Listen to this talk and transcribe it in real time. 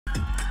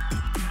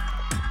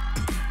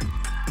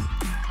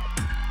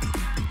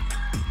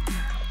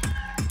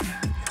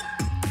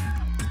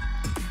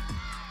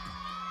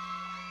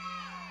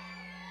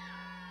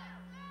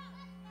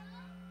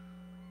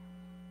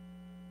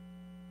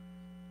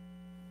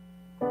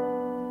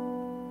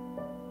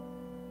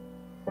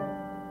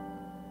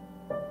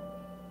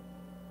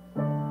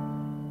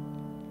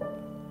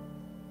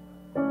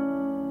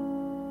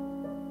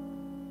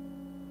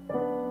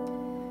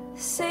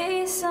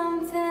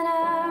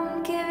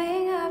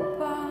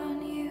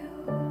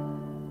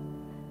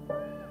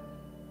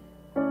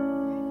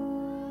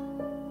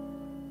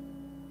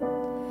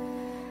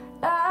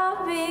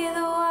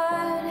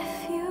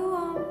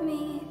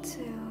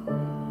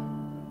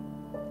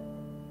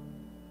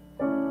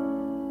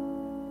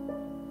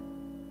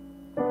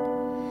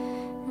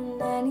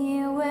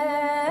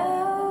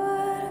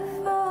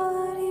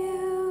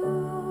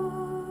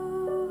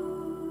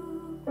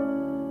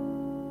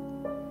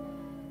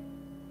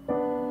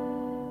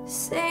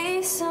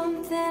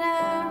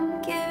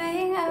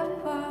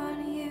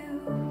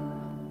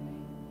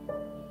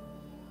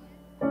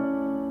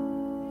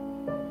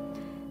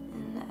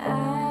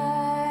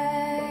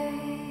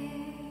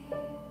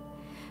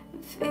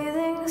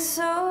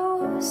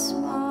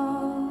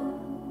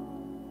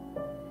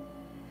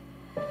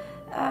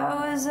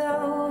goes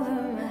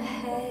over my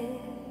head.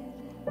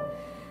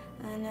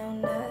 I know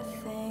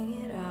nothing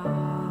at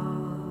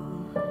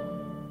all.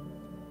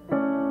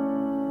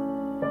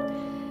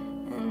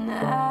 And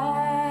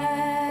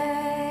I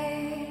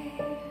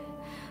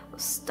will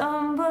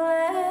stumble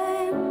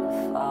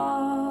and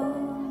fall.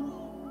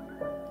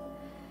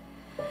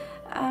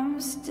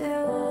 I'm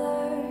still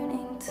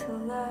learning to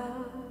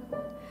love,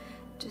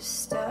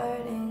 just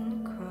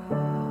starting to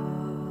crawl.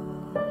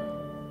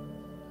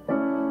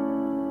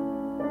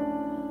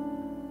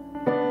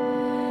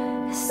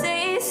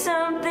 Say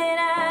something,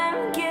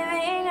 I'm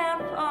giving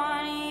up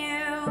on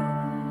you.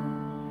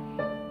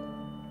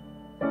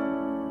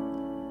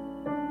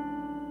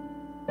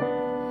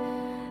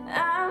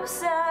 I'm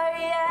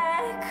sorry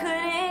I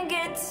couldn't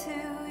get to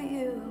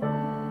you.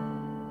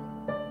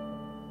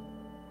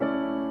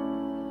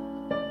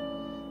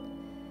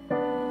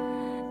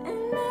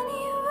 And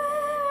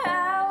anywhere I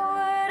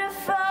would have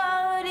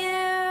followed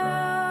you.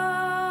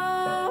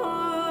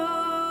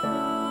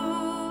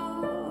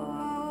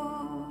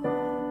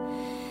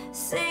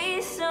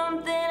 Say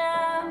something,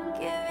 I'm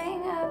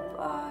giving up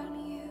on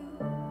you.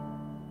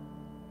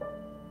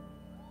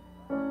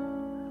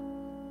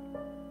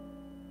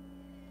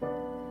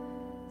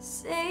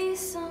 Say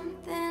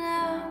something,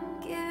 I'm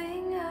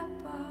giving up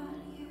on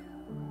you.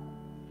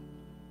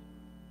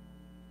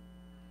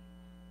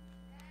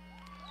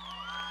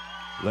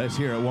 Let's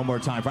hear it one more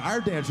time for our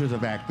dancers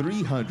of Act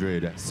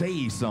 300.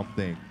 Say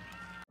something.